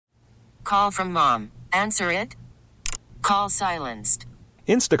call from mom. Answer it. Call silenced.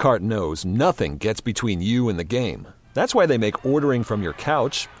 Instacart knows nothing gets between you and the game. That's why they make ordering from your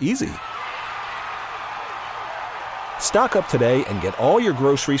couch easy. Stock up today and get all your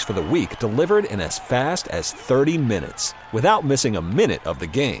groceries for the week delivered in as fast as 30 minutes without missing a minute of the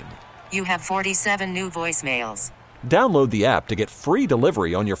game. You have 47 new voicemails. Download the app to get free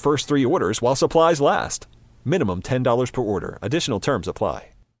delivery on your first 3 orders while supplies last. Minimum $10 per order. Additional terms apply.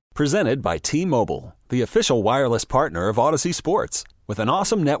 Presented by T-Mobile, the official wireless partner of Odyssey Sports. With an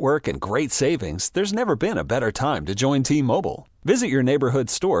awesome network and great savings, there's never been a better time to join T-Mobile. Visit your neighborhood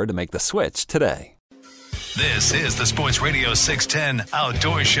store to make the switch today. This is the Sports Radio 610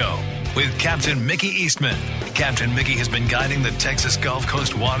 Outdoor Show with Captain Mickey Eastman. Captain Mickey has been guiding the Texas Gulf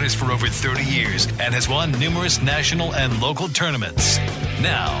Coast waters for over 30 years and has won numerous national and local tournaments.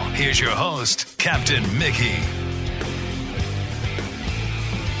 Now, here's your host, Captain Mickey.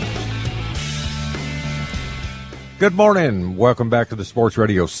 Good morning. Welcome back to the Sports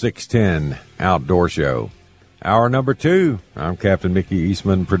Radio 610 Outdoor Show. Hour number 2. I'm Captain Mickey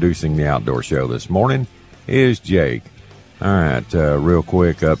Eastman, producing the Outdoor Show this morning. Is Jake. All right, real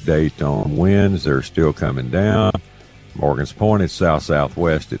quick update on winds. They're still coming down. Morgan's Point is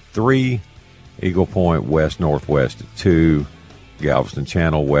south-southwest at 3. Eagle Point west-northwest at 2. Galveston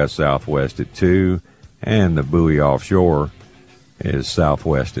Channel west-southwest at 2. And the buoy offshore is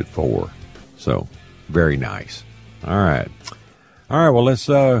southwest at 4. So, very nice. All right, well, let's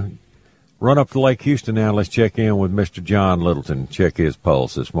run up to Lake Houston now. Let's check in with Mr. John Littleton, check his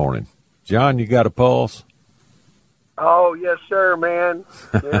pulse this morning. John, you got a pulse? Oh, yes, sir, man.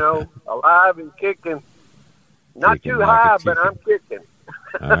 You know, alive and kicking. Not Kicking too like high, a but I'm kicking.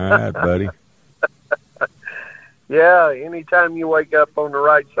 All right, buddy. Yeah, anytime you wake up on the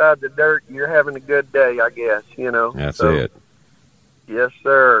right side of the dirt, you're having a good day, I guess, you know. That's it. Yes,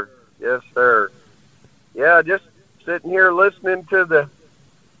 sir. Yes, sir. Yeah, just sitting here listening to the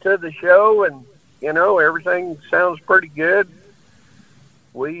show, and, you know, everything sounds pretty good.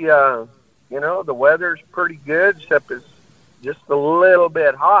 We, you know, the weather's pretty good, except it's just a little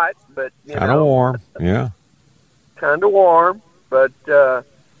bit hot, but, you know. Kind of warm, yeah. Kind of warm, but,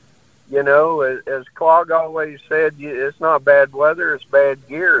 you know, as Clog always said, it's not bad weather, it's bad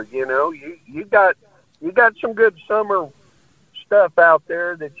gear, you know. You got some good summer stuff out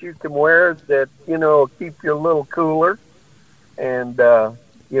there that you can wear that, you know, keep you a little cooler. And,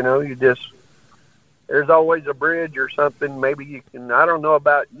 you know, there's always a bridge or something. Maybe you can, I don't know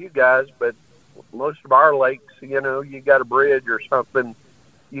about you guys, but most of our lakes, you know, you got a bridge or something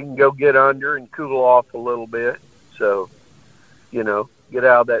you can go get under and cool off a little bit. So, you know, get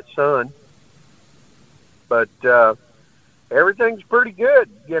out of that sun. But everything's pretty good.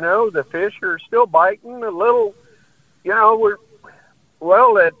 You know, the fish are still biting a little. You know,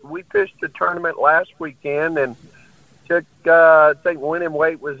 we fished a tournament last weekend and took, I think winning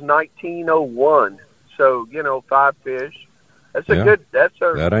weight was 1901. So, you know, 5 fish. That's a good, that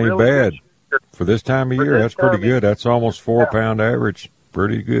ain't really bad. For this time of year, that's pretty good. That's almost 4-pound average.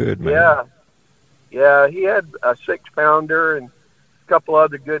 Pretty good, man. Yeah. Yeah, he had a 6-pounder and a couple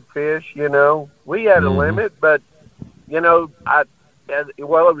other good fish, you know. We had a limit, but, you know, it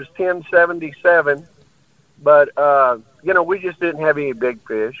was 1077, but, you know, we just didn't have any big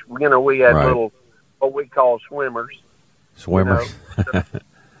fish. You know, we had little, what we call swimmers. Swimmers. You know?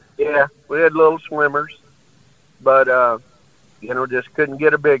 Yeah, we had little swimmers, but, you know, just couldn't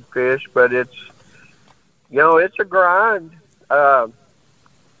get a big fish. But it's, you know, it's a grind.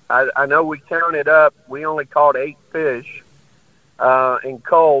 I know we counted up. We only caught 8 fish, and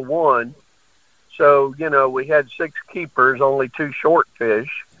culled 1. So, you know, we had 6 keepers, only 2 short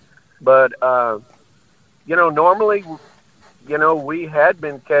fish. But, you know, normally, you know, we had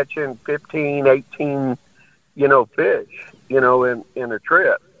been catching 15, 18, you know, fish, you know, in a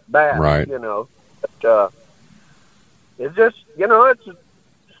trip. Bass, you know. But, it's just, you know, it's a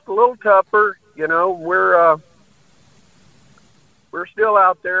little tougher. You know, we're still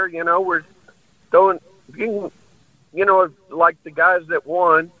out there. You know, we're throwing. You know, like the guys that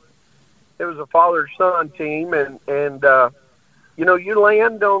won, it was a father-son team, and you know, you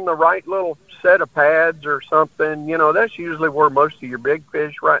land on the right little set of pads or something. You know, that's usually where most of your big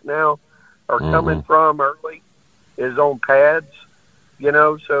fish right now are coming from early, is on pads. You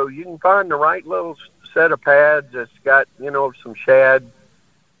know, so you can find the right little set of pads that's got, you know, some shad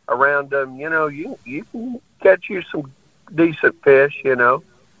around them. You know, you can catch you some decent fish, you know.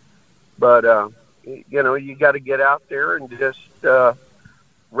 But, you know, you got to get out there and just run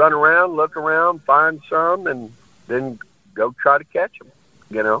around, look around, find some, and then go try to catch them,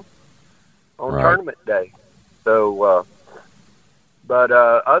 you know, on tournament day. So, But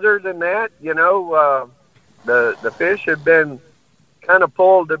other than that, the fish have been kind of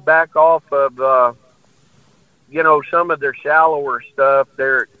pulled back off of, some of their shallower stuff.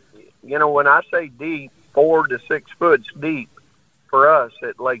 They're, when I say deep, 4 to 6 foot deep for us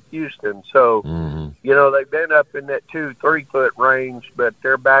at Lake Houston. So, they've been up in that 2-3 foot range, but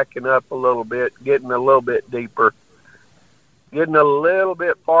they're backing up a little bit, getting a little bit deeper, getting a little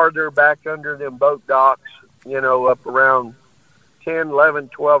bit farther back under them boat docks, up around 10, 11,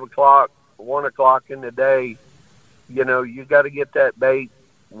 12 o'clock, 1 o'clock in the day. You got to get that bait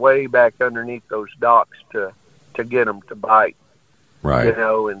way back underneath those docks to get them to bite. Right.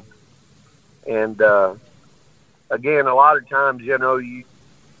 And again, a lot of times, a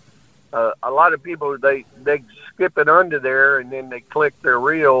lot of people, they skip it under there and then they click their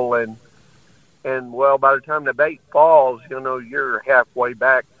reel and well, by the time the bait falls, you're halfway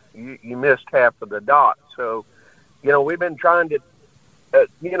back. You missed half of the dock. So, we've been trying to,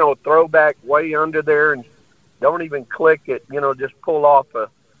 throw back way under there and don't even click it, just pull off a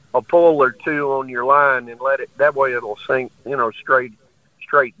pull or two on your line and let it, that way it'll sink, straight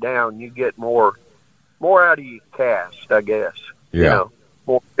down. You get more out of your cast, I guess. Yeah.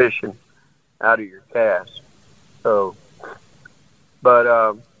 More fishing out of your cast. So,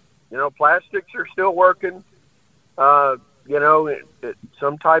 but, plastics are still working. Some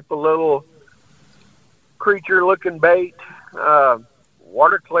type of little creature-looking bait.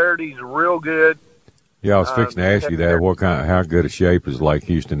 Water clarity's real good. Yeah, I was fixing to ask you that. How good a shape is Lake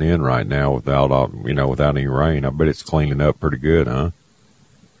Houston in right now without any rain? I bet it's cleaning up pretty good, huh?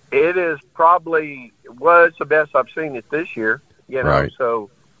 It is probably was the best I've seen it this year. Right. So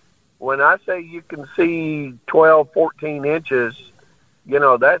when I say you can see 12, 14 inches,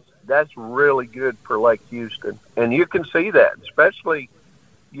 that's really good for Lake Houston, and you can see that, especially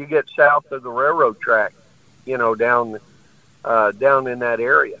you get south of the railroad track, down in that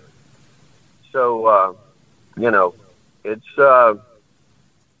area. So, it's the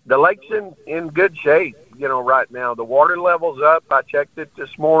lake's in good shape, right now. The water level's up. I checked it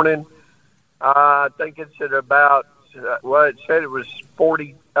this morning. I think it's at about, it said it was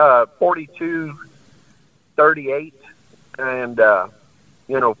 42.38, and,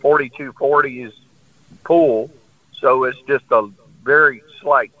 42.40 is pool. So it's just a very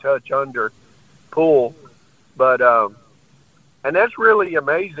slight touch under pool. But, and that's really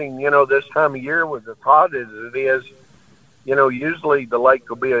amazing, this time of year with as hot as it is, usually the lake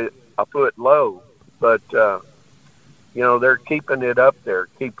will be a foot low, but, they're keeping it up there,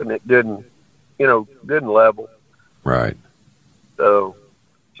 keeping it good and, good and level. Right. So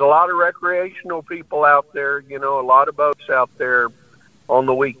it's a lot of recreational people out there, a lot of boats out there on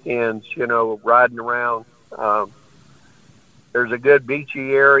the weekends, riding around. There's a good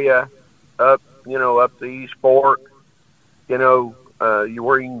beachy area up the East Fork, where you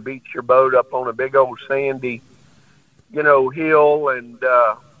can beach your boat up on a big old sandy, hill, and,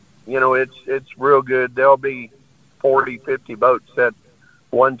 it's real good. There'll be 40, 50 boats at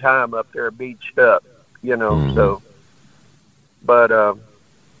one time up there beached up, so, but,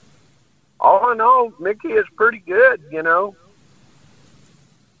 all in all, Mickey is pretty good, you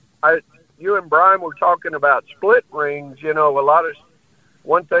and Brian were talking about split rings,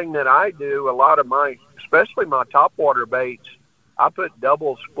 one thing that I do, a lot of especially my topwater baits, I put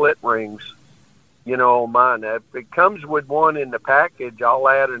double split rings, on mine. If it comes with one in the package, I'll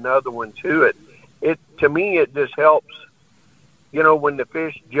add another one to it. To me, it just helps, when the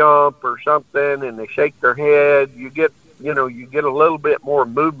fish jump or something and they shake their head, you get a little bit more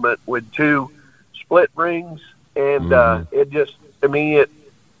movement with 2 split rings. And, it just, to me,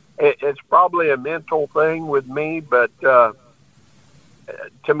 it's probably a mental thing with me, but,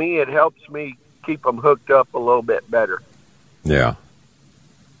 to me, it helps me keep them hooked up a little bit better. Yeah.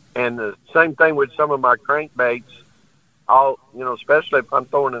 And the same thing with some of my crankbaits. I'll, especially if I'm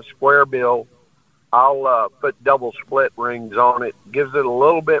throwing a square bill, I'll put double split rings on it. Gives it a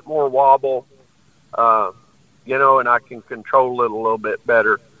little bit more wobble, and I can control it a little bit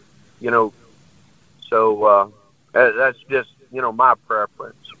better, So that's just, my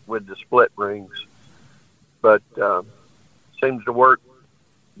preference with the split rings. But seems to work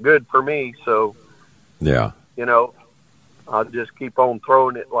good for me, so yeah, I'll just keep on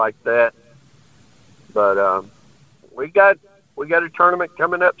throwing it like that. But we got a tournament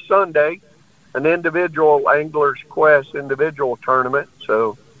coming up Sunday, an individual Anglers Quest individual tournament.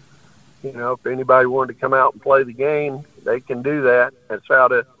 So, if anybody wanted to come out and play the game, they can do that. It's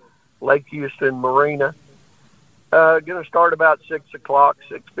out at Lake Houston Marina. Going to start about 6 o'clock,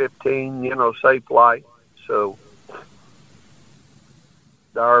 6:15. Safe light. So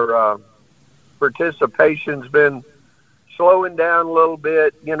our participation's been slowing down a little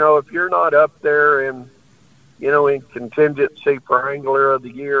bit. You know, if you're not up there in contingency for Angler of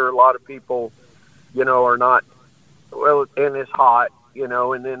the Year, a lot of people, are not, well, and it's hot,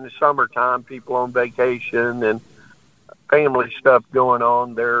 and in the summertime, people on vacation and family stuff going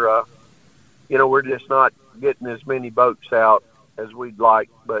on, they're, we're just not getting as many boats out as we'd like,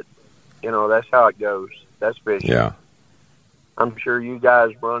 but, that's how it goes. That's fishing. Yeah. I'm sure you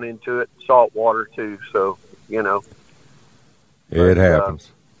guys run into it, saltwater too, so, It happens.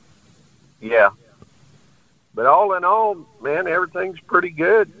 Yeah. But all in all, man, everything's pretty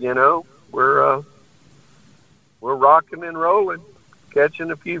good, We're rocking and rolling,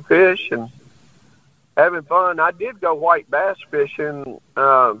 catching a few fish and having fun. I did go white bass fishing,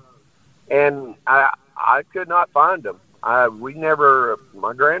 and I could not find them.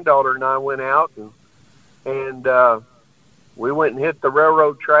 My granddaughter and I went out and we went and hit the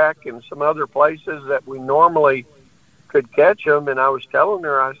railroad track and some other places that we normally could catch them. And I was telling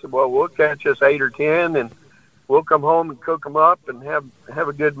her, I said, well, we'll catch us 8 or 10 and we'll come home and cook them up and have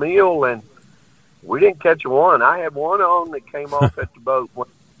a good meal. And we didn't catch one. I had one on that came off at the boat, went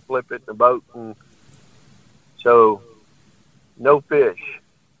to flip it in the boat. And so no fish,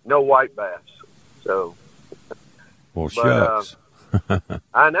 no white bass. So, well, shucks.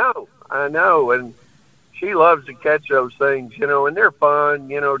 I know. And she loves to catch those things, and they're fun,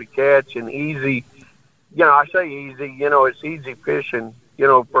 to catch and easy. I say easy, it's easy fishing,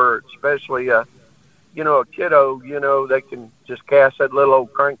 for especially a kiddo, they can just cast that little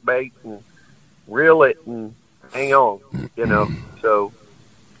old crankbait and reel it and hang on, so,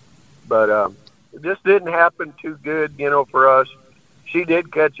 but, it just didn't happen too good, for us. She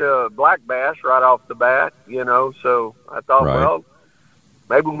did catch a black bass right off the bat, so I thought, right. Well,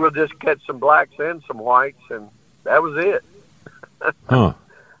 maybe we'll just catch some blacks and some whites, and that was it. Huh.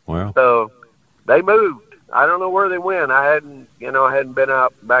 Well. So they moved. I don't know where they went. I hadn't been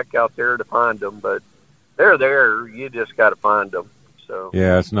back out there to find them, but they're there. You just got to find them. So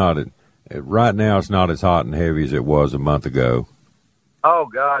yeah, it's not right now. It's not as hot and heavy as it was a month ago. Oh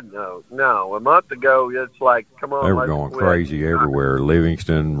God, no. A month ago, it's like, come on. They were going crazy everywhere.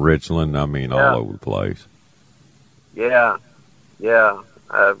 Livingston, Richland. I mean, all over the place. Yeah.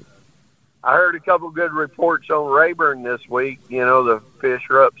 I heard a couple good reports on Rayburn this week. The fish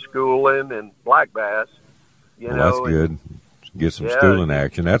are up schooling and black bass. Well, that's good. Get some schooling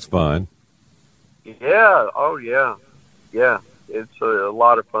action. That's fun. Yeah. Oh, yeah. Yeah. It's a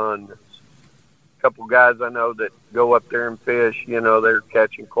lot of fun. A couple guys I know that go up there and fish. They're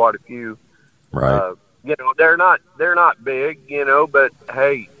catching quite a few. Right. They're not big. But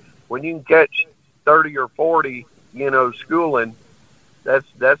hey, when you can catch 30 or 40, schooling,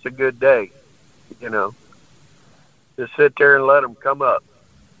 that's a good day. Just sit there and let them come up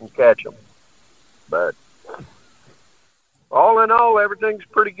and catch them. But all in all, everything's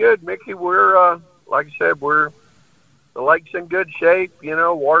pretty good, Mickey. We're like I said, the lake's in good shape.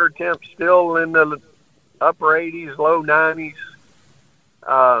 Water temp's still in the upper 80s, low 90s.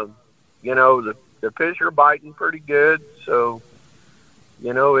 The fish are biting pretty good, so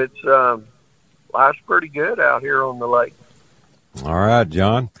it's life's pretty good out here on the lake. All right,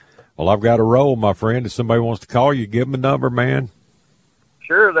 John. Well, I've got a roll, my friend. If somebody wants to call you, give them a number, man.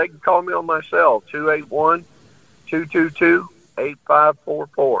 Sure, they can call me on my cell,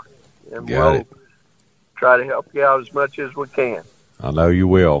 281-222-8544. And we'll try to help you out as much as we can. I know you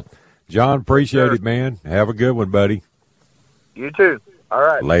will. John, appreciate it, man. Have a good one, buddy. You too. All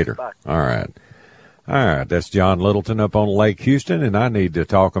right. Later. Bye. All right. That's John Littleton up on Lake Houston, and I need to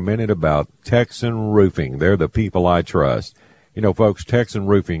talk a minute about Texan Roofing. They're the people I trust. Folks, Texan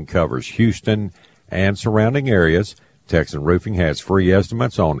Roofing covers Houston and surrounding areas. Texan Roofing has free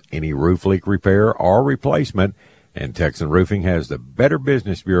estimates on any roof leak repair or replacement, and Texan Roofing has the Better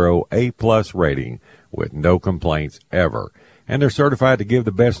Business Bureau A+ rating with no complaints ever. And they're certified to give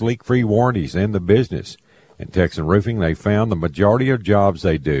the best leak-free warranties in the business. In Texan Roofing, they found the majority of jobs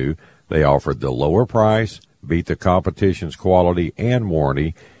they do, they offered the lower price, beat the competition's quality and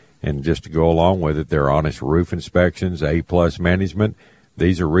warranty, and just to go along with it, their honest roof inspections, A+ management.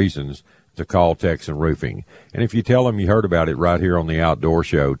 These are reasons to call Texan Roofing. And if you tell them you heard about it right here on the Outdoor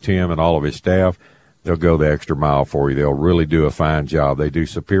Show, Tim and all of his staff, they'll go the extra mile for you. They'll really do a fine job. They do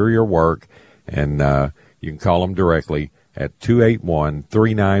superior work, and you can call them directly at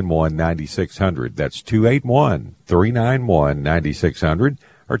 281-391-9600. That's 281-391-9600,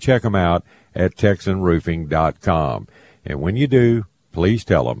 or check them out at TexanRoofing.com. And when you do, please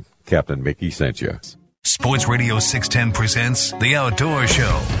tell them Captain Mickey sent you. Sports Radio 610 presents The Outdoor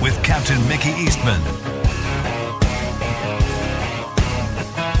Show with Captain Mickey Eastman.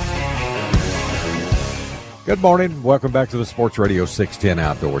 Good morning. Welcome back to the Sports Radio 610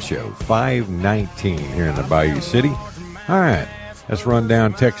 Outdoor Show. 519 here in the Bayou City. All right, let's run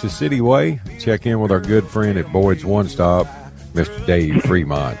down Texas City way. Check in with our good friend at Boyd's One Stop, Mr. Dave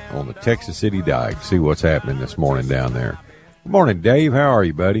Freemont, on the Texas City Dike. See what's happening this morning down there. Good morning, Dave. How are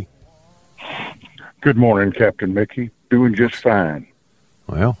you, buddy? Good morning, Captain Mickey. Doing just fine.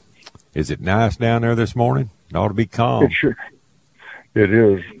 Well, is it nice down there this morning? It ought to be calm. It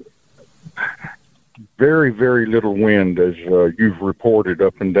is. Very, very little wind, as you've reported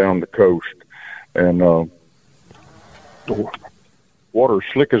up and down the coast. And the water's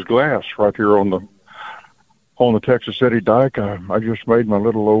slick as glass right here on the Texas City Dike. I just made my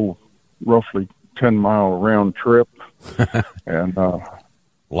little old roughly 10-mile round trip. And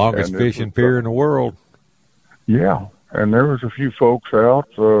longest fishing pier in the world. Yeah, and there was a few folks out.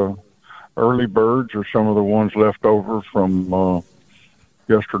 Early birds are some of the ones left over from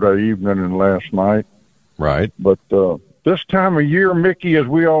yesterday evening and last night. Right. But this time of year, Mickey, as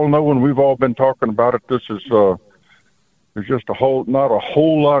we all know, and we've all been talking about it, this is there's just not a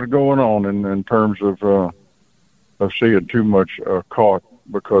whole lot going on in terms of seeing too much caught,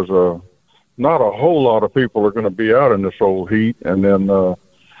 because not a whole lot of people are going to be out in this old heat, and then and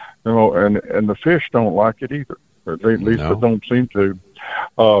the fish don't like it either. Or at least they don't seem to.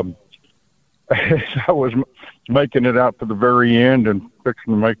 As I was making it out to the very end and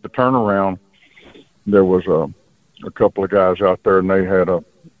fixing to make the turnaround, there was a couple of guys out there, and they had a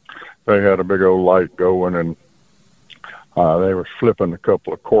big old light going, and they were flipping a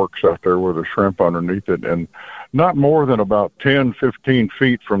couple of corks out there with a shrimp underneath it, and not more than about 10, 15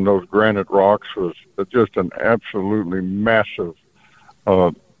 feet from those granite rocks was just an absolutely massive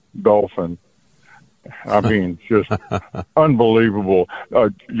dolphin. I mean, just unbelievable.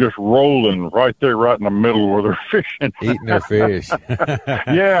 Just rolling right there, right in the middle where they're fishing. Eating their fish.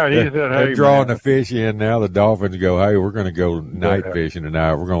 Yeah, he said, hey, they're drawing the fish in now. The dolphins go, hey, we're going to go night fishing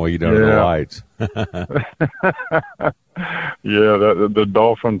tonight. We're going to eat under the lights. Yeah, the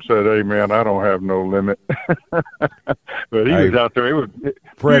dolphin said, hey, man, I don't have no limit. But he was out there. It was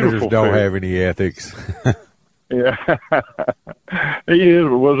predators don't have any ethics. Yeah, he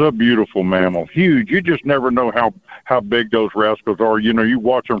was a beautiful mammal, huge. You just never know how big those rascals are. You know, you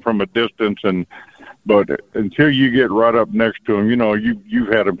watch them from a distance, but until you get right up next to them, you know, you've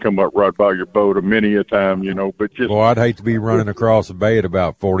had them come up right by your boat many a time. You know, but just well, I'd hate to be running across the bay at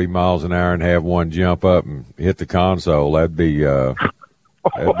about 40 miles an hour and have one jump up and hit the console. That'd be an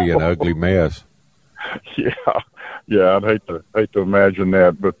ugly mess. Yeah, I'd hate to imagine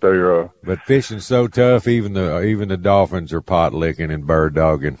that, but they're. But fishing's so tough, even the dolphins are pot licking and bird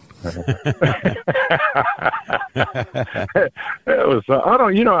dogging. It was.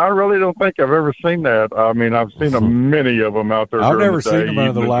 I really don't think I've ever seen that. I mean, I've seen many of them out there. I've never seen them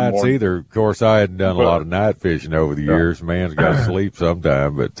under the lights either. Of course, I hadn't done a lot of night fishing over the years. Man's got to sleep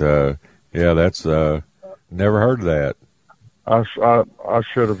sometime, but yeah, that's never heard of that. I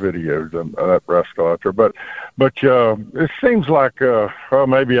should have videoed that rascal out there, but it seems like well,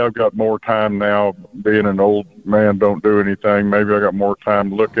 maybe I've got more time now. Being an old man, don't do anything. Maybe I got more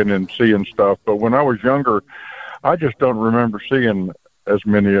time looking and seeing stuff. But when I was younger, I just don't remember seeing as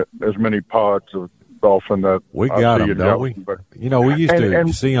many pods of dolphin that we got them, don't we? But, you know, we used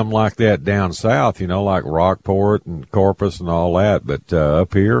to see them like that down south. You know, like Rockport and Corpus and all that. But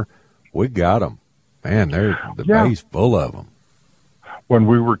up here, we got them. Man, the bay's full of them. When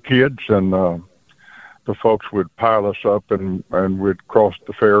we were kids, and the folks would pile us up, and we'd cross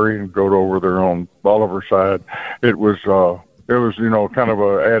the ferry and go over there on Bolivar side, it was kind of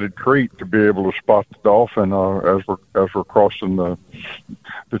a added treat to be able to spot the dolphin as we're crossing the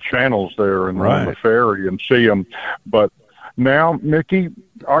channels there and on the ferry and see them. But now, Mickey,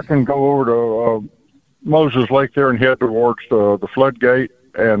 I can go over to Moses Lake there and head towards the floodgate,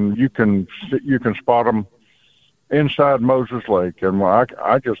 and you can spot them inside Moses Lake, and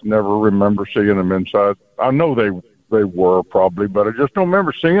I just never remember seeing them inside. I know they were probably, but I just don't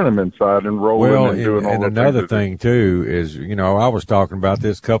remember seeing them inside and rolling and doing all that. And another thing too is, you know, I was talking about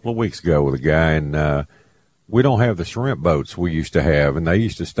this a couple of weeks ago with a guy, and we don't have the shrimp boats we used to have, and they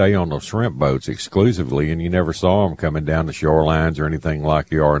used to stay on those shrimp boats exclusively, and you never saw them coming down the shorelines or anything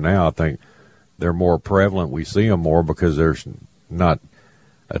like you are now. I think they're more prevalent. We see them more because there's not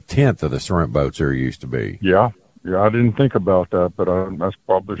a tenth of the shrimp boats there used to be. Yeah, I didn't think about that, but that's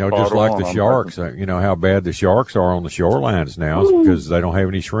probably spot just like on. The sharks. You know how bad the sharks are on the shorelines now because they don't have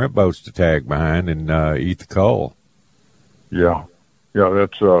any shrimp boats to tag behind and eat the coal. Yeah,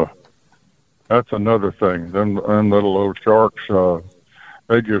 that's another thing. Them little old sharks,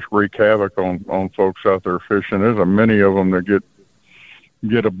 they just wreak havoc on folks out there fishing. There's a many of them that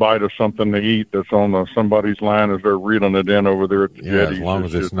get a bite of something to eat that's on somebody's line as they're reeling it in over there at the jetty. As long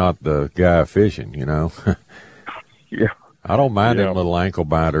as it's not the guy fishing, Yeah. I don't mind them little ankle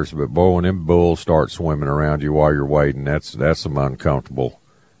biters, but boy, when them bulls start swimming around you while you're waiting, that's some uncomfortable.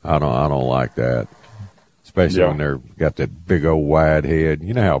 I don't like that, especially when they're got that big old wide head.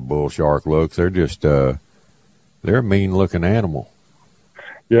 You know how a bull shark looks. They're just they're a mean looking animal.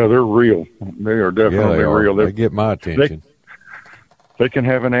 Yeah, they're real. They are definitely real. They get my attention. They can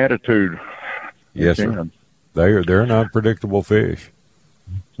have an attitude. Yes, sir. They're an unpredictable fish.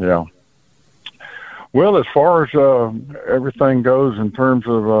 Yeah. Well, as far as everything goes in terms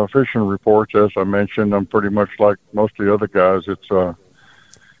of fishing reports, as I mentioned, I'm pretty much like most of the other guys.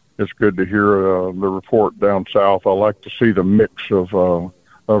 It's good to hear the report down south. I like to see the mix of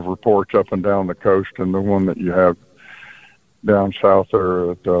reports up and down the coast, and the one that you have down south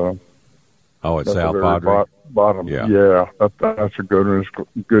there at at South Padre. Bottom. Yeah, that's a good one.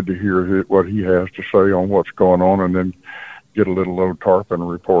 It's good to hear what he has to say on what's going on, and then get a little low tarpon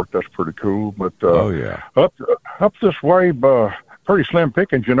report. That's pretty cool. But up this way, pretty slim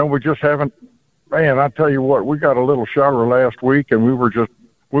pickings. We just haven't. Man, I tell you what, we got a little shower last week, and we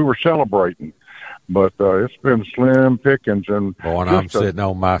were celebrating. But it's been slim pickings, and I'm sitting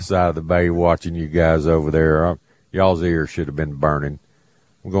on my side of the bay watching you guys over there. Y'all's ears should have been burning.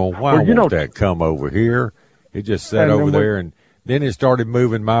 I'm going, why won't that come over here? It just sat over there, and then it started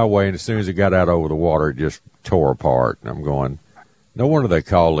moving my way, and as soon as it got out over the water, it just tore apart. And I'm going, no wonder they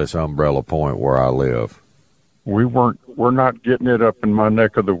call this Umbrella Point where I live. We're not getting it up in my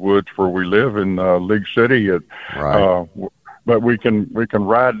neck of the woods where we live in League City. Right. But we can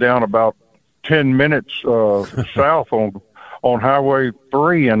ride down about 10 minutes south on Highway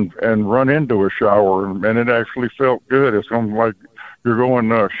 3 and run into a shower, and it actually felt good. It's almost like you're going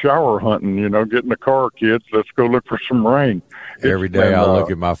shower hunting, get in the car, kids. Let's go look for some rain. Every day I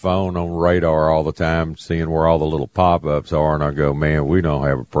look at my phone on radar all the time, seeing where all the little pop-ups are, and I go, man, we don't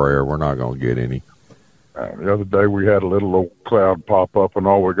have a prayer. We're not going to get any. The other day we had a little old cloud pop up, and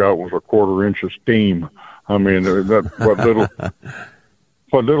all we got was a 1/4 inch of steam. I mean, what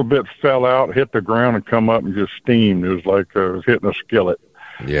little bit fell out, hit the ground, and come up and just steamed. It was like it was hitting a skillet.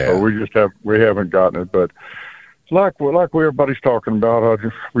 Yeah. So we haven't gotten it, but like everybody's talking about,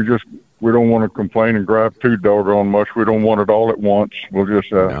 we don't want to complain and gripe too doggone much. We don't want it all at once. We'll just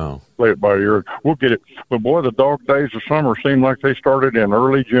play it by ear. We'll get it. But boy, the dog days of summer seem like they started in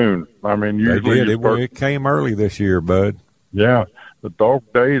early June. I mean, usually it came early this year, bud. Yeah, the dog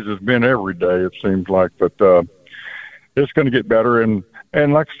days has been every day, it seems like, but it's going to get better. And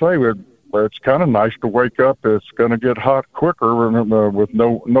like I say, it's kind of nice to wake up. It's going to get hot quicker with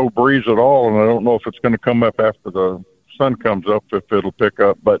no breeze at all, and I don't know if it's going to come up after the sun comes up, if it'll pick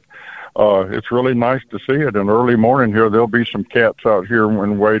up. But it's really nice to see it. In early morning here, there'll be some cats out here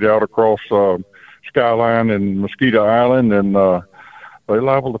and wade out across Skyline and Mosquito Island, and they're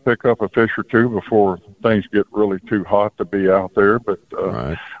liable to pick up a fish or two before things get really too hot to be out there. But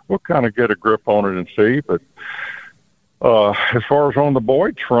we'll kind of get a grip on it and see. But as far as on the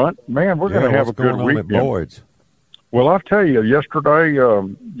Boyd's front, man, we're going to have a good weekend. Boyd's? Well, I'll tell you, yesterday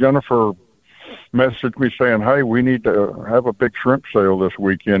Jennifer messaged me saying, hey, we need to have a big shrimp sale this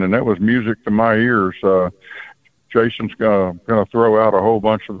weekend, and that was music to my ears. Jason's going to throw out a whole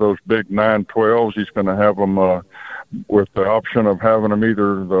bunch of those big 912s. He's going to have them with the option of having them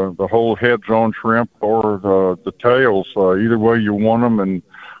either the whole heads on shrimp or the tails. Either way you want them, and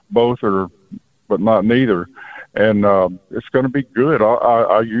both are, but not neither. And it's going to be good.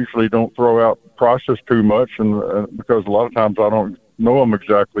 I usually don't throw out prices too much, and because a lot of times I don't know them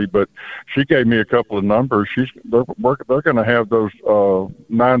exactly. But she gave me a couple of numbers. They're going to have those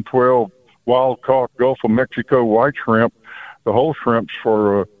 912 wild caught Gulf of Mexico white shrimp, the whole shrimps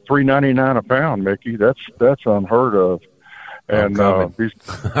for $3.99 a pound. Mickey, that's unheard of. And I'm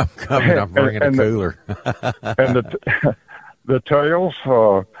coming. I'm bringing a cooler. And the tails,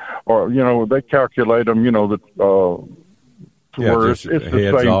 or they calculate them, where it's the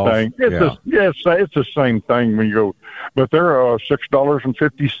same thing. It's the same thing when you go, but they're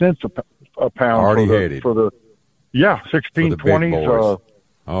 $6.50 a pound. Already headed for the 1620s.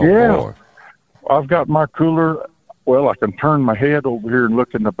 Boy. I've got my cooler. Well, I can turn my head over here and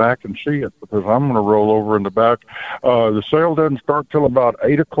look in the back and see it, because I'm going to roll over in the back. The sale doesn't start till about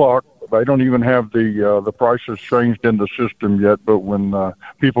 8:00. They don't even have the prices changed in the system yet. But when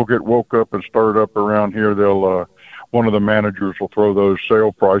people get woke up and start up around here, they'll one of the managers will throw those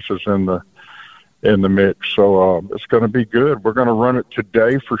sale prices in the mix. So it's going to be good. We're going to run it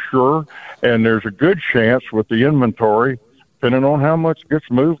today for sure, and there's a good chance with the inventory depending on how much gets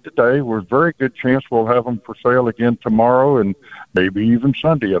moved today, there's a very good chance we'll have them for sale again tomorrow and maybe even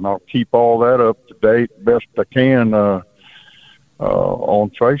Sunday. And I'll keep all that up to date best I can on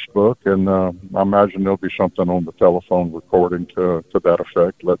Facebook. And I imagine there'll be something on the telephone recording to that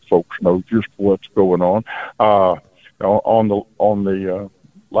effect. Let folks know just what's going on. On the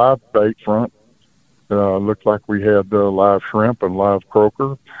live bait front, looked like we had live shrimp and live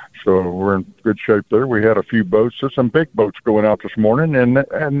croaker, so we're in good shape there. We had a few boats, some big boats going out this morning,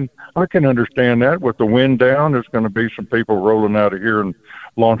 and I can understand that. With the wind down, there's going to be some people rolling out of here and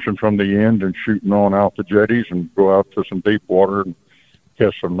launching from the end and shooting on out the jetties and go out to some deep water and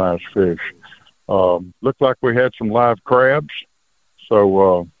catch some nice fish. Looked like we had some live crabs,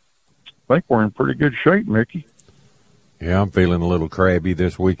 so I think we're in pretty good shape, Mickey. Yeah, I'm feeling a little crabby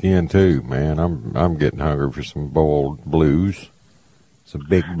this weekend too, man. I'm getting hungry for some boiled blues, some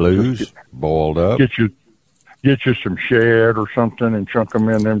big blues boiled up. Get you some shad or something and chunk them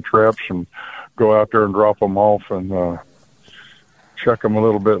in them traps and go out there and drop them off and check them a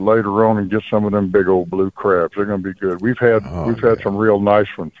little bit later on and get some of them big old blue crabs. They're going to be good. We've had some real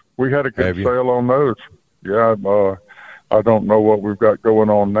nice ones. We had a good sale on those. Yeah, I don't know what we've got going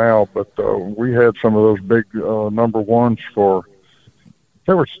on now, but we had some of those big number ones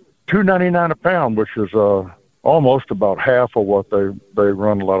they were $2.99 a pound, which is almost about half of what they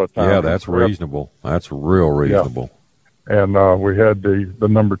run a lot of times. Yeah, that's reasonable. That's real reasonable. Yeah. And we had the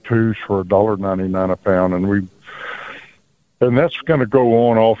number twos for $1.99 a pound, and that's going to go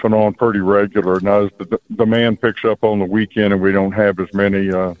on off and on pretty regular. Now, as the demand picks up on the weekend and we don't have as many,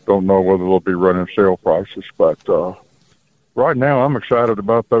 don't know whether they'll be running sale prices, but right now, I'm excited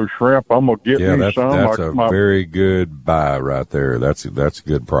about those shrimp. I'm gonna get me some. That's a very good buy right there. That's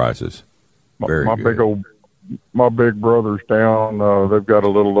good prices. My big brother's down. They've got a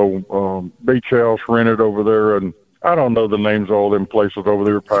little old beach house rented over there, and I don't know the names of all them places over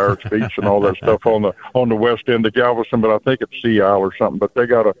there, Pirates Beach and all that stuff on the west end of Galveston, but I think it's Sea Isle or something. But they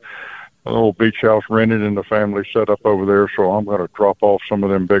got a little beach house rented, and the family set up over there. So I'm gonna drop off some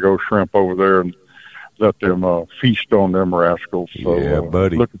of them big old shrimp over there and let them feast on them rascals. So, yeah,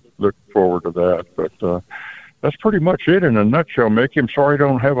 buddy. Look forward to that. But that's pretty much it in a nutshell, Mickey. I'm sorry I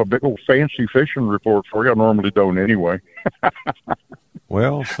don't have a big old fancy fishing report for you. I normally don't anyway.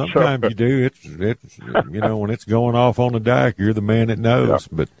 Well, sometimes you do. It's when it's going off on the dike, you're the man that knows.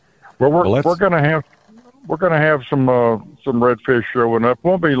 Yeah. But we're gonna have some redfish showing up.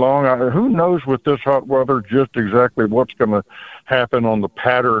 Won't be long. Who knows with this hot weather just exactly what's going to happen on the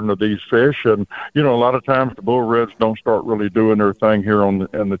pattern of these fish. And a lot of times the bull reds don't start really doing their thing here in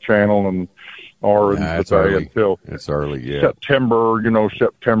the channel it's early. Until it's early, yeah. September,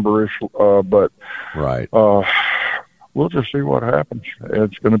 September-ish. But right. We'll just see what happens.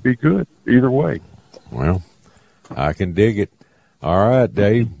 It's going to be good either way. Well, I can dig it. All right,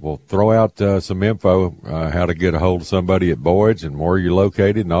 Dave, we'll throw out some info, how to get a hold of somebody at Boyd's and where you're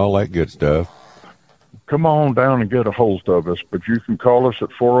located and all that good stuff. Come on down and get a hold of us, but you can call us at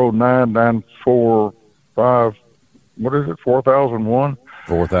 409-945, what is it, 4001?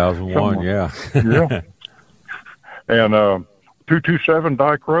 4001, yeah. Yeah. And 227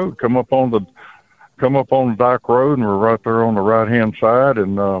 Dyke Road. Come up on the Dyke Road, and we're right there on the right-hand side,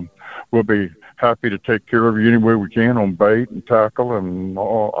 and we'll be happy to take care of you any way we can on bait and tackle and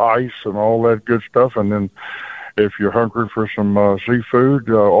ice and all that good stuff. And then if you're hungry for some seafood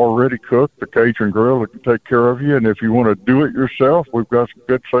already cooked, the Cajun Grill can take care of you. And if you want to do it yourself, we've got some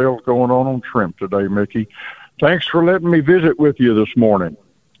good sales going on shrimp today, Mickey. Thanks for letting me visit with you this morning.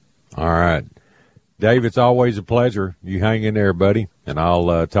 All right. Dave, it's always a pleasure. You hang in there, buddy, and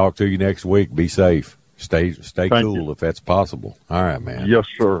I'll talk to you next week. Be safe. Stay cool if that's possible. All right, man. Yes,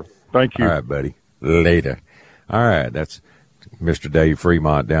 sir. Thank you. All right, buddy. Later. All right, that's Mr. Dave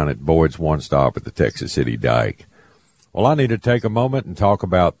Fremont down at Boyd's One Stop at the Texas City Dike. Well, I need to take a moment and talk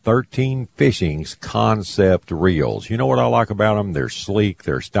about 13 Fishing's concept reels. You know what I like about them? They're sleek,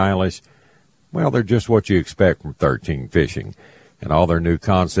 they're stylish. Well, they're just what you expect from 13 Fishing. And all their new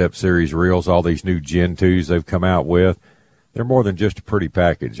concept series reels, all these new Gen 2s they've come out with, they're more than just a pretty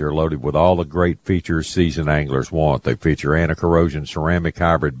package. They're loaded with all the great features seasoned anglers want. They feature anti-corrosion ceramic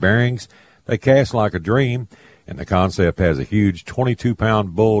hybrid bearings. They cast like a dream, and the concept has a huge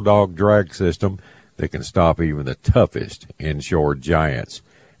 22-pound bulldog drag system that can stop even the toughest inshore giants.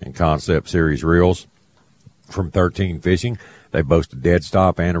 And concept series reels from 13 Fishing, they boast a dead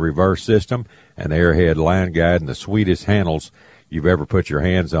stop and a reverse system, an airhead line guide, and the sweetest handles you've ever put your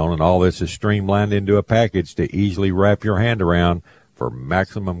hands on, and all this is streamlined into a package to easily wrap your hand around for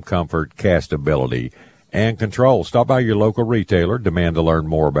maximum comfort, castability, and control. Stop by your local retailer. Demand to learn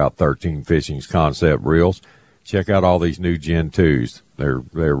more about 13 Fishing's concept reels. check out all these new Gen 2s.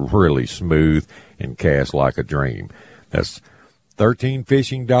 They're really smooth and cast like a dream. That's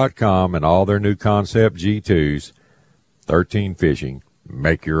 13fishing.com and all their new concept G2s. 13 Fishing.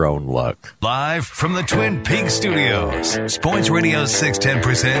 Make your own luck. Live from the Twin Peaks studios, Sports Radio 610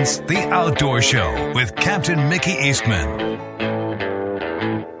 presents The Outdoor Show with Captain Mickey Eastman.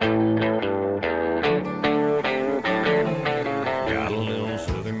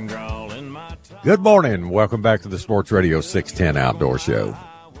 Good morning. Welcome back to the Sports Radio 610 Outdoor Show.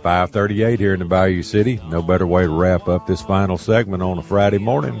 5:38 here in the Bayou City. No better way to wrap up this final segment on a Friday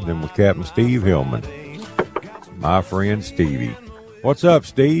morning than with Captain Steve Hillman. My friend Stevie. What's up,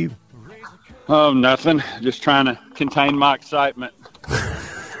 Steve? Oh, nothing. Just trying to contain my excitement.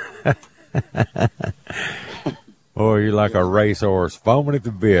 Boy, you're like a racehorse, foaming at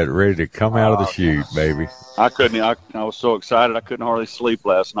the bit, ready to come out of the chute, baby. I was so excited I couldn't hardly sleep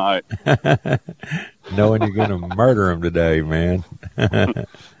last night. Knowing you're going to murder him today, man.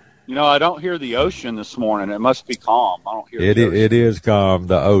 You know, I don't hear the ocean this morning. It must be calm. I don't hear the ocean. It is calm,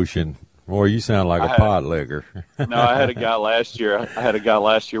 the ocean. Boy, you sound like a pot licker. No, I had a guy last year.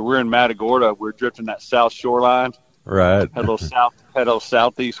 We're in Matagorda. We're drifting that south shoreline. Right. Had a little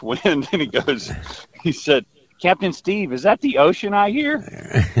southeast wind, and he said, Captain Steve, is that the ocean I hear?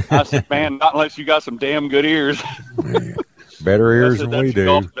 I said, man, not unless you got some damn good ears. Better ears than we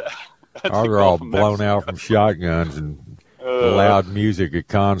do. Ours are all blown out from shotguns and loud music at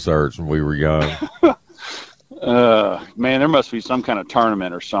concerts when we were young. Man, there must be some kind of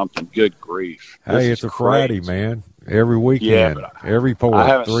tournament or something. Good grief. Hey, it's a Friday, man. Every weekend, every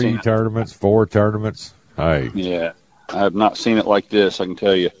port, 3 tournaments, 4 tournaments. Hey. Yeah, I have not seen it like this, I can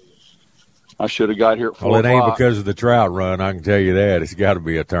tell you. I should have got here at 4 o'clock. Well, it ain't because of the trout run, I can tell you that. It's got to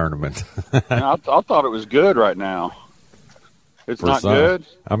be a tournament. I thought it was good right now. It's not good?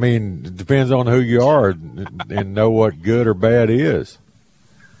 I mean, it depends on who you are and know what good or bad is.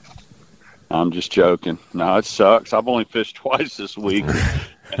 I'm just joking. No, it sucks. I've only fished twice this week.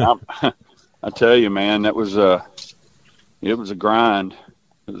 And I tell you, man, it was a grind.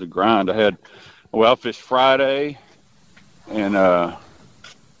 It was a grind. I fished Friday and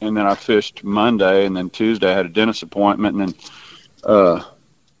then I fished Monday, and then Tuesday I had a dentist appointment, and then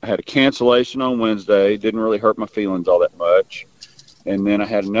I had a cancellation on Wednesday. Didn't really hurt my feelings all that much. And then I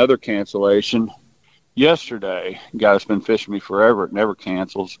had another cancellation yesterday. A guy that's been fishing me forever. It never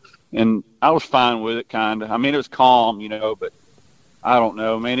cancels. And I was fine with it, kind of. I mean, it was calm, but I don't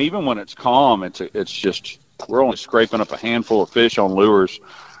know, man. Even when it's calm, it's just we're only scraping up a handful of fish on lures.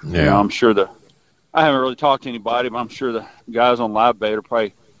 Yeah. I'm sure I haven't really talked to anybody, but I'm sure the guys on live bait are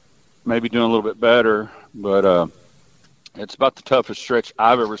probably maybe doing a little bit better, but it's about the toughest stretch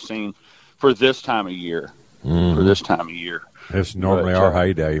I've ever seen for this time of year. It's normally our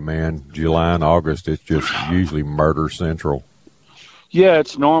heyday, man. July and August, it's just usually murder central. Yeah,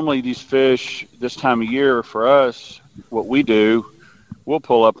 it's normally these fish this time of year for us. What we do, we'll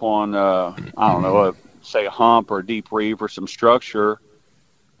pull up on, say a hump or a deep reef or some structure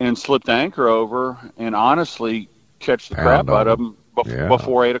and slip the anchor over and honestly catch the crap out of them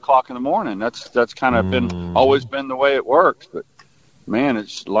before 8 o'clock in the morning. That's kind of always been the way it works. But man,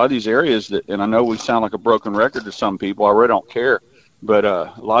 it's a lot of these areas and I know we sound like a broken record to some people. I really don't care. But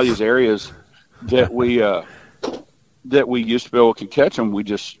a lot of these areas that we used to be able to catch them,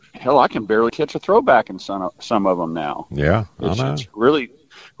 I can barely catch a throwback in some of them now. Yeah, I know. It's really,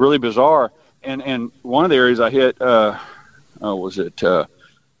 really bizarre. And one of the areas I hit,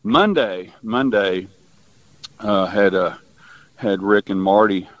 Monday had Rick and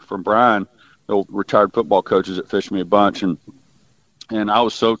Marty from Bryan, the old retired football coaches that fished me a bunch, and I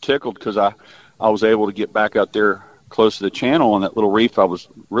was so tickled because I was able to get back out there close to the channel on that little reef I was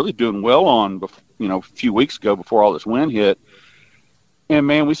really doing well on, a few weeks ago before all this wind hit. And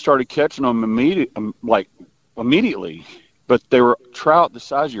man, we started catching them immediately, but they were trout the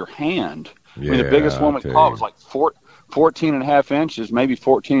size of your hand. Yeah, I mean, the biggest one we caught was like 14 and a half inches, maybe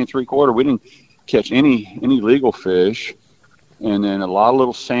 14 and 3/4. We didn't catch any legal fish. And then a lot of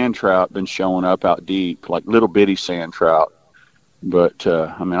little sand trout been showing up out deep, like little bitty sand trout. But,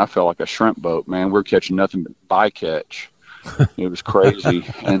 I felt like a shrimp boat, man. We were catching nothing but bycatch. It was crazy.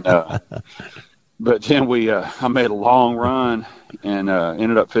 And but then I made a long run and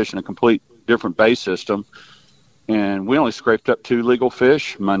ended up fishing a complete different bait system. And we only scraped up 2 legal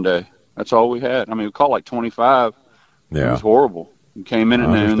fish Monday. That's all we had. I mean, we caught like 25. Yeah. It was horrible. We came in at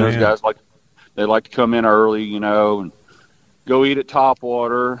noon. Those guys they like to come in early, and go eat at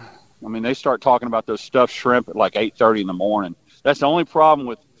Topwater. I mean, they start talking about those stuffed shrimp at like 8:30 in the morning. That's the only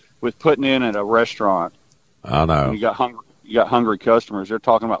problem with putting in at a restaurant. I know. You got you got hungry customers. They're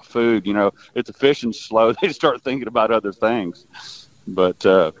talking about food. If the fishing's slow, they start thinking about other things. But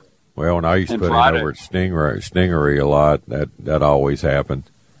well, and I used to put in over at Stingery a lot. That always happened.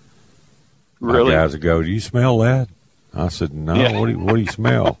 Really? My guys would go, "Do you smell that?" I said, "No." Yeah. What do you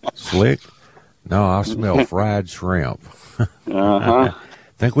smell? Slick? No, I smell fried shrimp.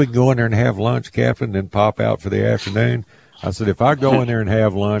 Think we can go in there and have lunch, Captain, then pop out for the afternoon? I said, if I go in there and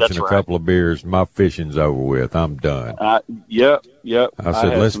have lunch and a couple of beers, my fishing's over with. I'm done. Yep. I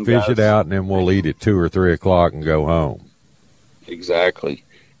said, let's fish it out, and then we'll eat at 2 or 3 o'clock and go home. Exactly.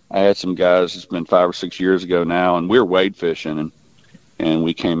 I had some guys, it's been 5 or 6 years ago now, and we were wade fishing, and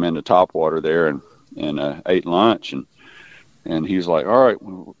we came into topwater there and ate lunch, and he was like, all right,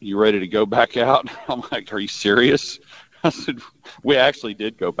 you ready to go back out? I'm like, are you serious? I said, we actually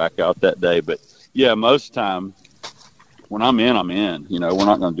did go back out that day, but yeah, most of the time when I'm in, we're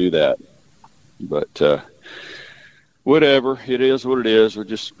not going to do that, but whatever, it is what it is. We'll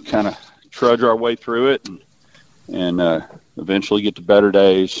just kind of trudge our way through it and eventually get to better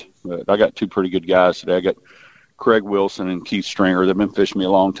days. But I got 2 pretty good guys today. I got Craig Wilson and Keith Stringer. They've been fishing me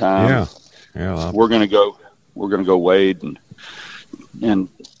a long time. Yeah. So we're gonna go wade and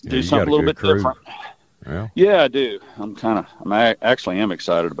do something a little bit different. Yeah, I do. I actually am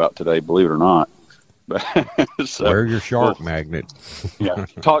excited about today, believe it or not. But so, wear your shark magnet. Yeah,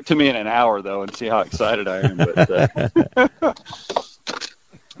 talk to me in an hour though, and see how excited I am.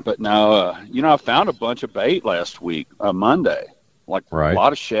 But no, I found a bunch of bait last week, Monday. A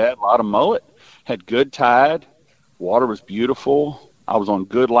lot of shad, a lot of mullet. Had good tide. Water was beautiful. I was on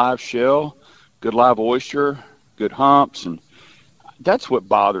good live shell, good live oyster, good humps, and that's what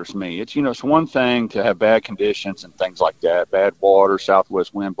bothers me. It's it's one thing to have bad conditions and things like that, bad water,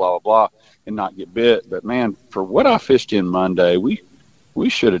 southwest wind, blah blah blah, and not get bit. But man, for what I fished in Monday, we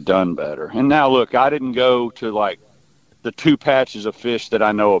should have done better. And now look, I didn't go to like the 2 patches of fish that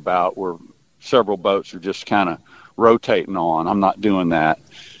I know about where several boats are just kind of rotating on. I'm not doing that.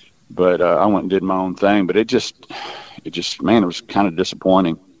 But I went and did my own thing. But it just, man, it was kind of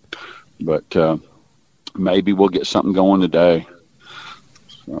disappointing. But maybe we'll get something going today.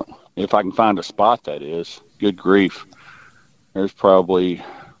 So, if I can find a spot, that is. Good grief. There's probably,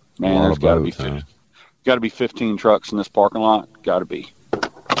 man, there's got to be 15 trucks in this parking lot. Got to be.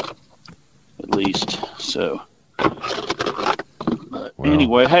 At least. So. But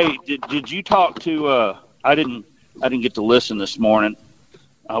anyway, hey, did you talk to, I didn't get to listen this morning.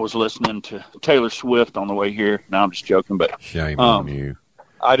 I was listening to Taylor Swift on the way here. No, I'm just joking, but shame on you.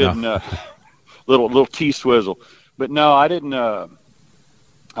 I didn't little T-swizzle, but no, I didn't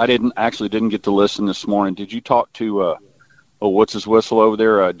get to listen this morning. Did you talk to what's his whistle over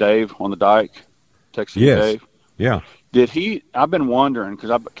there, Dave on the dike, Texas Dave? Yeah. Did he? I've been wondering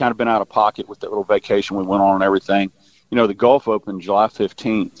because I've kind of been out of pocket with that little vacation we went on and everything. The Gulf opened July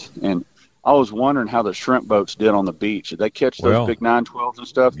 15th, and I was wondering how the shrimp boats did on the beach. Did they catch those big 912s and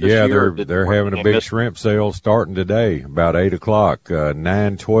stuff this year? Yeah, they're having a big shrimp sale starting today, about 8 o'clock.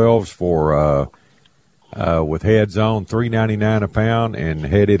 912s for with heads on, $3.99 a pound, and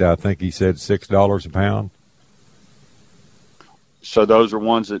headed, I think he said $6 a pound. So those are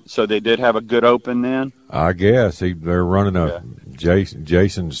ones that. So they did have a good open then. I guess they're running a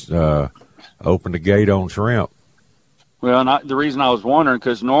Jason's opened the gate on shrimp. Well, the reason I was wondering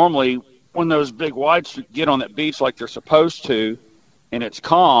because normally, when those big whites get on that beach like they're supposed to, and it's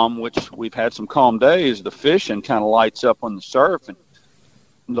calm, which we've had some calm days, the fishing kind of lights up on the surf. And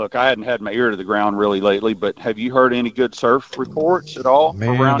look, I hadn't had my ear to the ground really lately, but have you heard any good surf reports at all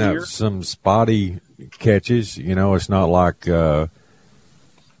around here? Some spotty catches. It's not like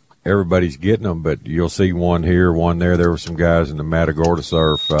everybody's getting them, but you'll see one here, one there. There were some guys in the Matagorda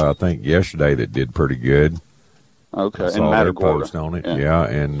surf, I think, yesterday that did pretty good. Okay, I saw their post on it,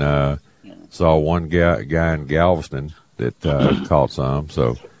 and saw one guy in Galveston that caught some.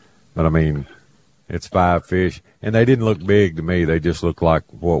 So, but I mean, it's 5 fish, and they didn't look big to me. They just looked like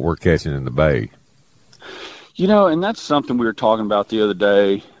what we're catching in the bay. And that's something we were talking about the other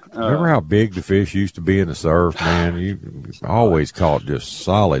day. Remember how big the fish used to be in the surf, man? You always caught just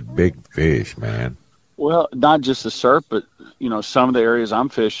solid big fish, man. Well, not just the surf, but some of the areas I'm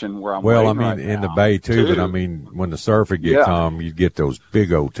fishing where I'm. Well, I mean, in the bay too. But I mean, when the surf would get calm, you'd get those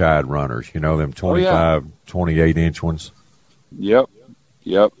big old tide runners. Them 25, 28-inch ones. Yep.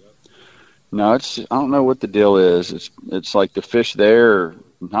 No, I don't know what the deal is. It's like the fish there are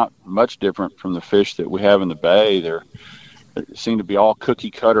not much different from the fish that we have in the bay. They seem to be all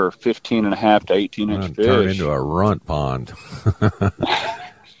cookie cutter, 15.5 to 18-inch fish. Turn into a runt pond.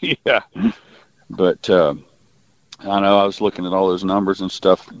 Yeah. But I know I was looking at all those numbers and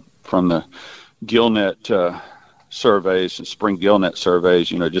stuff from the GillNet surveys and spring gillnet surveys,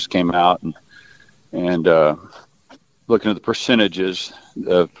 just came out, and looking at the percentages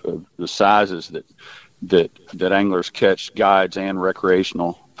of the sizes that anglers catch, guides and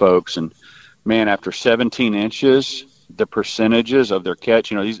recreational folks. And man, after 17 inches, the percentages of their catch,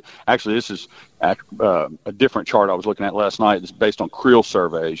 this is a different chart I was looking at last night. It's based on creel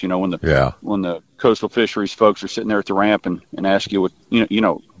surveys, when the coastal fisheries folks are sitting there at the ramp and ask you what, you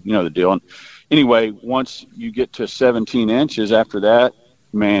know the deal. And anyway, once you get to 17 inches after that,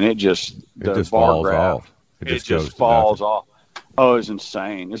 man, it just falls off. It just falls off. Oh, it's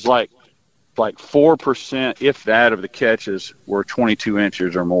insane. It's like 4%, if that, of the catches were 22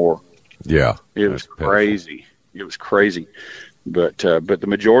 inches or more. Yeah. It was crazy. It was crazy. But the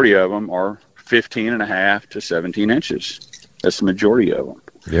majority of them are 15.5 to 17 inches. That's the majority of them.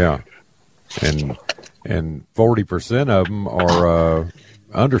 Yeah. And 40% of them are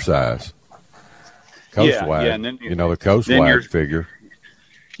undersized. Coastwide. Yeah, and then, the coastwide figure.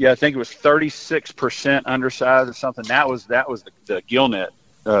 Yeah, I think it was 36% undersized or something. That was the gillnet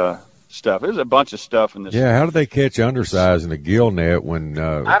stuff. There's a bunch of stuff in this. Yeah, how do they catch undersized in a gillnet when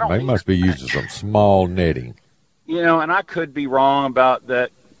they must be using some small netting? And I could be wrong about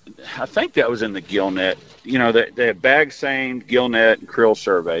that. I think that was in the gillnet. They have bag seined, gillnet, and krill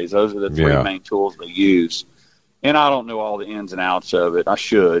surveys. Those are the three main tools they use. And I don't know all the ins and outs of it. I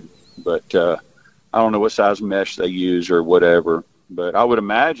should, but I don't know what size mesh they use or whatever. But I would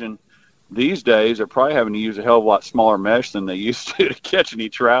imagine these days they're probably having to use a hell of a lot smaller mesh than they used to catch any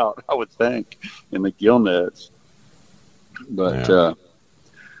trout, I would think, in the gill nets. But I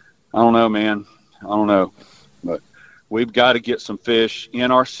don't know, man. I don't know. But we've got to get some fish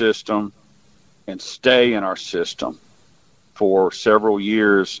in our system and stay in our system for several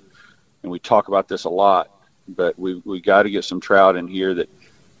years. And we talk about this a lot, but we got to get some trout in here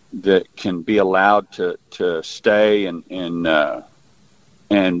that can be allowed to stay and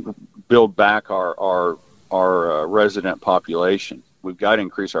build back our resident population. We've got to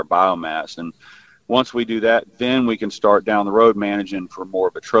increase our biomass. And once we do that, then we can start down the road managing for more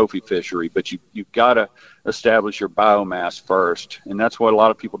of a trophy fishery. But you've got to establish your biomass first. And that's what a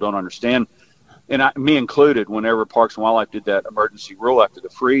lot of people don't understand. And me included, whenever Parks and Wildlife did that emergency rule after the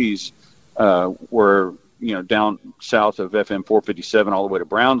freeze, where, down south of FM 457 all the way to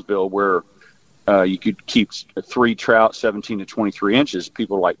Brownsville, where you could keep 3 trout 17 to 23 inches.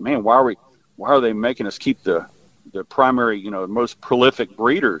 People are like, man, why are they making us keep the primary, most prolific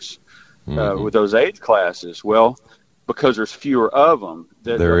breeders with those age classes? Well, because there's fewer of them.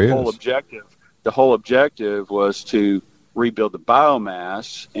 The whole objective was to rebuild the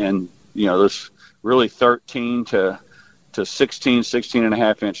biomass, and there's really 13 to 16 and a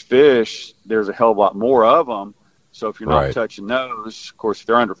half inch fish. There's a hell of a lot more of them. So if you're not touching those, of course, if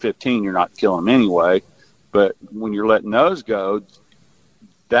they're under 15, you're not killing them anyway. But when you're letting those go,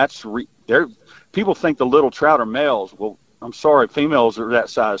 people think the little trout are males. Well, I'm sorry, females are that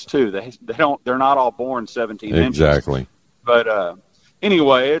size too. They're not all born 17 inches. Exactly. But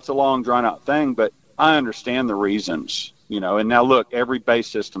anyway, it's a long drawn out thing, but I understand the reasons, and now look, every bay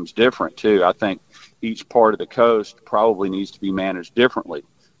system's different too. I think each part of the coast probably needs to be managed differently.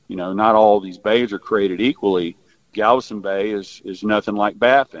 Not all these bays are created equally. Galveston Bay is nothing like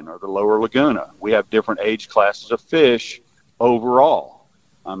Baffin or the Lower Laguna. We have different age classes of fish overall.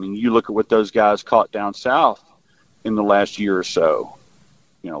 I mean, you look at what those guys caught down south in the last year or so.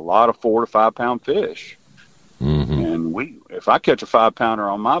 A lot of 4 to 5 pound fish. Mm-hmm. And if I catch a 5 pounder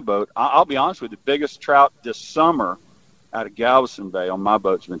on my boat, I'll be honest with you, the biggest trout this summer out of Galveston Bay on my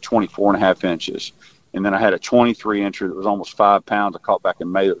boat's been 24 and a half inches. And then I had a 23 incher that was almost 5 pounds. I caught back in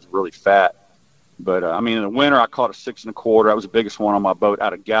May that was really fat. But, in the winter, I caught a 6 1/4. That was the biggest one on my boat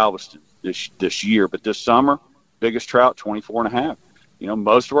out of Galveston this year. But this summer, biggest trout, 24 and a half.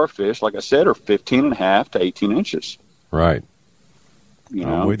 Most of our fish, like I said, are 15 and a half to 18 inches. Right.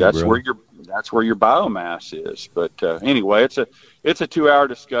 That's where your biomass is. But anyway, it's a 2-hour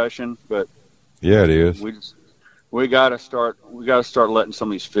discussion. But yeah, it is. We got to start letting some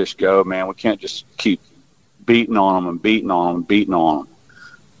of these fish go, man. We can't just keep beating on them and beating on them and beating on them.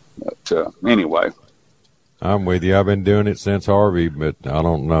 But anyway, I'm with you. I've been doing it since Harvey, but I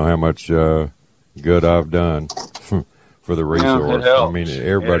don't know how much good I've done for the resource. Yeah, I mean,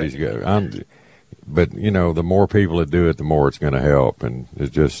 everybody's good. But the more people that do it, the more it's going to help, and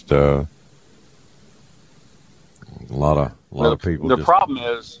it's just a lot of people. The problem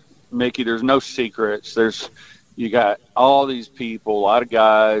is, Mickey, there's no secrets. You got all these people, a lot of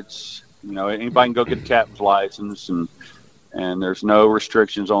guides. Anybody can go get a captain's license, and there's no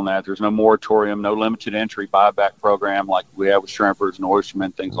restrictions on that. There's no moratorium, no limited entry buyback program like we have with shrimpers and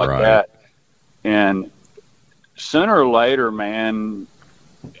oystermen, things like that. And sooner or later, man,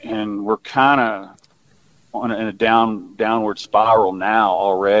 and we're kind of in a downward spiral now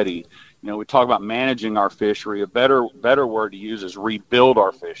already. We talk about managing our fishery. A better word to use is rebuild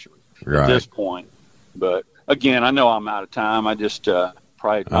our fishery at this point. But again, I know I'm out of time. I just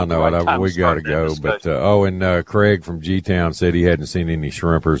probably I know we got to go. But and Craig from G-Town said he hadn't seen any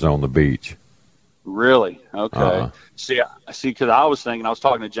shrimpers on the beach. Really? Okay. See, because I was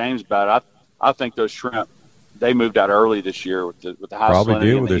talking to James about it. I think those shrimp, they moved out early this year with the high probably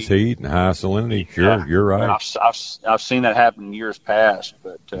salinity. With this heat and high salinity. Sure, yeah. You're right. I've seen that happen in years past.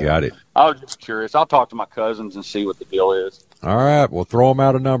 But got it. I was just curious. I'll talk to my cousins and see what the deal is. All right. Well, throw them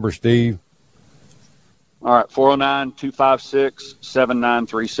out a number, Steve. All right,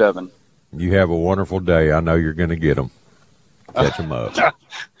 409-256-7937. You have a wonderful day. I know you're going to get them. Catch them up.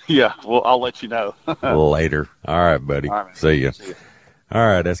 Yeah, well, I'll let you know. Later. All right, buddy. All right, See ya. All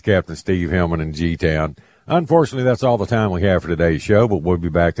right, that's Captain Steve Hillman in G-Town. Unfortunately, that's all the time we have for today's show, but we'll be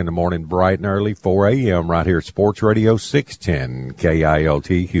back in the morning bright and early, 4 a.m. right here at Sports Radio 610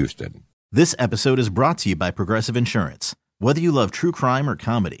 KILT Houston. This episode is brought to you by Progressive Insurance. Whether you love true crime or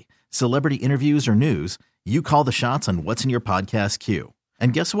comedy, celebrity interviews or news, you call the shots on what's in your podcast queue.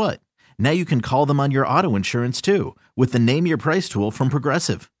 And guess what? Now you can call them on your auto insurance too with the Name Your Price tool from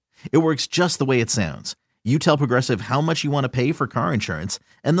Progressive. It works just the way it sounds. You tell Progressive how much you want to pay for car insurance,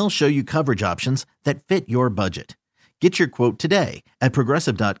 and they'll show you coverage options that fit your budget. Get your quote today at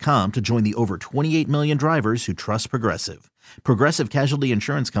Progressive.com to join the over 28 million drivers who trust Progressive. Progressive Casualty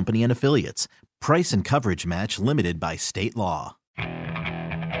Insurance Company and Affiliates. Price and coverage match limited by state law.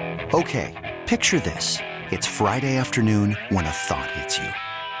 Okay, picture this. It's Friday afternoon when a thought hits you.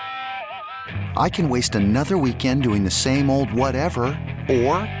 I can waste another weekend doing the same old whatever,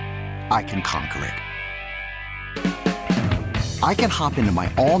 or I can conquer it. I can hop into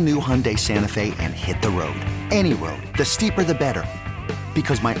my all-new Hyundai Santa Fe and hit the road. Any road. The steeper, the better.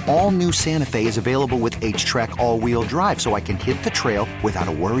 Because my all-new Santa Fe is available with H-Track all-wheel drive, so I can hit the trail without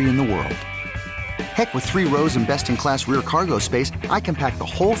a worry in the world. Heck, with 3 rows and best-in-class rear cargo space, I can pack the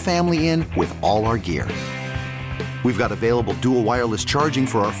whole family in with all our gear. We've got available dual wireless charging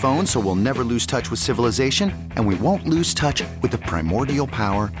for our phones, so we'll never lose touch with civilization, and we won't lose touch with the primordial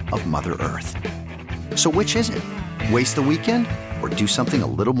power of Mother Earth. So which is it? Waste the weekend or do something a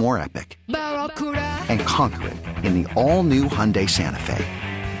little more epic? And conquer it in the all-new Hyundai Santa Fe.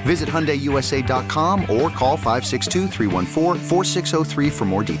 Visit HyundaiUSA.com or call 562-314-4603 for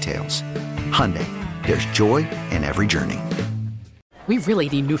more details. Hyundai, there's joy in every journey. We really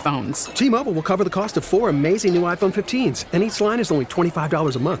need new phones. T-Mobile will cover the cost of 4 amazing new iPhone 15s, and each line is only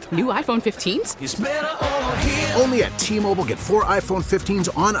 $25 a month. New iPhone 15s? It's better over here. Only at T-Mobile, get 4 iPhone 15s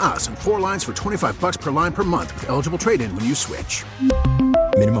on us and 4 lines for $25 per line per month with eligible trade-in when you switch.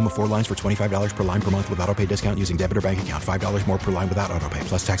 Minimum of 4 lines for $25 per line per month with autopay discount using debit or bank account. $5 more per line without autopay,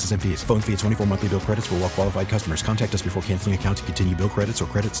 plus taxes and fees. Phone fee at 24 monthly bill credits for well-qualified customers. Contact us before canceling account to continue bill credits or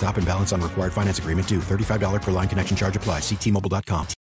credit stop and balance on required finance agreement due. $35 per line connection charge applies. See T-Mobile.com.